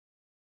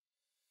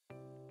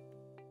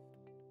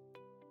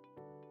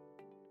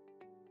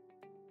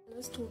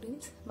Hello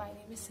students, my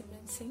name is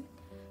Simran Singh.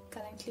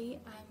 Currently,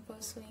 I am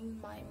pursuing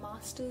my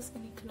Masters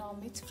in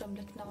Economics from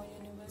Lucknow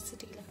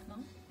University,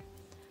 Lucknow.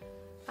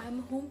 I am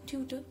a home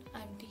tutor. I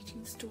am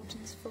teaching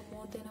students for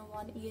more than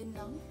 1 year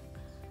now.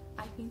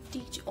 I can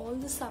teach all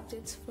the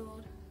subjects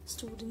for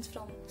students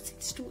from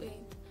 6th to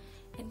 8th,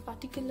 and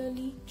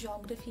particularly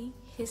geography,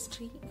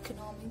 history,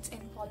 economics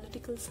and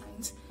political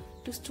science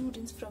to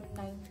students from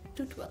 9th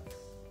to 12th.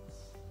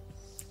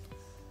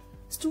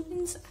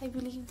 Students, I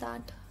believe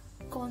that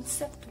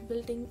concept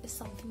building is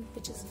something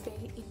which is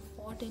very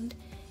important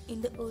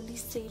in the early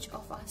stage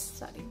of our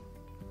study.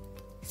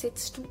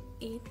 6th to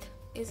 8th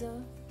is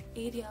an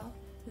area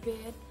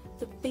where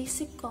the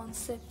basic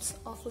concepts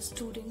of a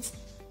student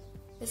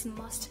is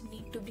must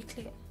need to be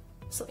clear.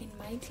 So in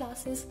my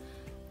classes,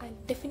 I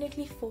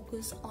definitely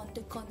focus on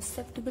the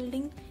concept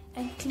building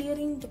and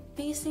clearing the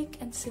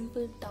basic and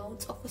simple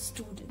doubts of a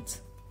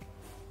student.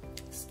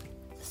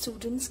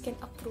 Students can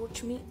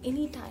approach me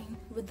anytime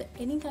with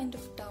any kind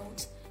of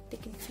doubts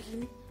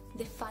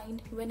they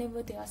find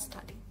whenever they are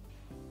studying.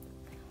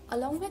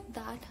 Along with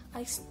that,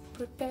 I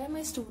prepare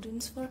my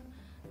students for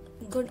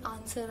good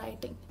answer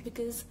writing,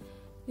 because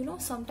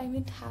sometimes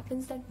it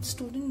happens that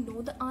students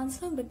know the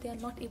answer but they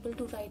are not able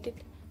to write it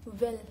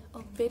well,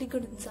 a very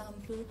good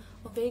example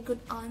or very good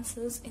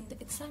answers in the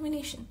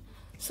examination.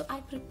 So I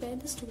prepare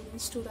the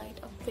students to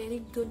write a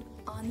very good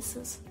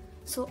answers.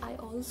 So I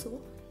also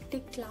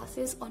take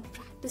classes on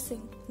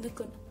practicing the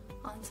good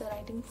answer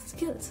writing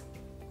skills.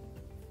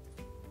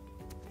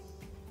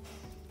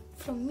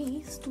 From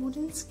me,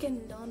 students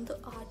can learn the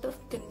art of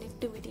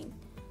connectivity,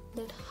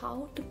 that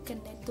how to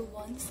connect the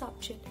one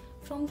subject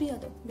from the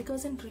other,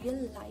 because in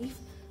real life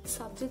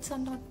subjects are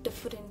not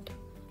different,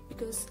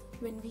 because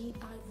when we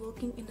are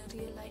working in a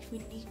real life we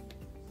need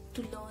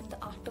to learn the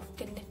art of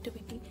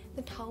connectivity,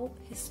 that how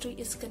history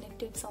is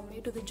connected somewhere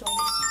to the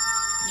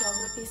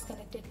geography is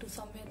connected to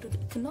somewhere to the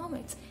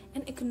economics,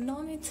 and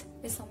economics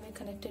is somewhere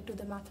connected to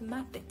the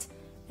mathematics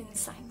and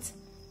science,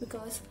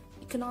 because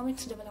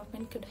economics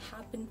development could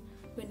happen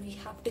when we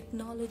have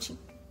technology.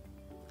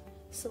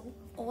 So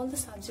all the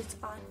subjects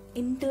are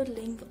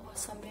interlinked or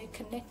somewhere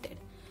connected.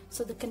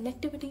 So the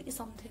connectivity is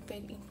something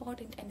very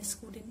important, and a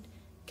student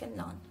can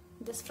learn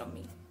this from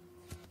me.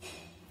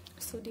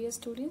 So dear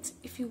students,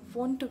 if you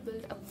want to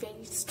build a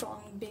very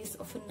strong base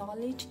of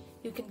knowledge,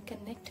 you can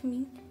connect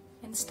me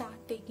and start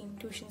taking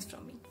tuitions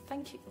from me.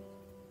 Thank you.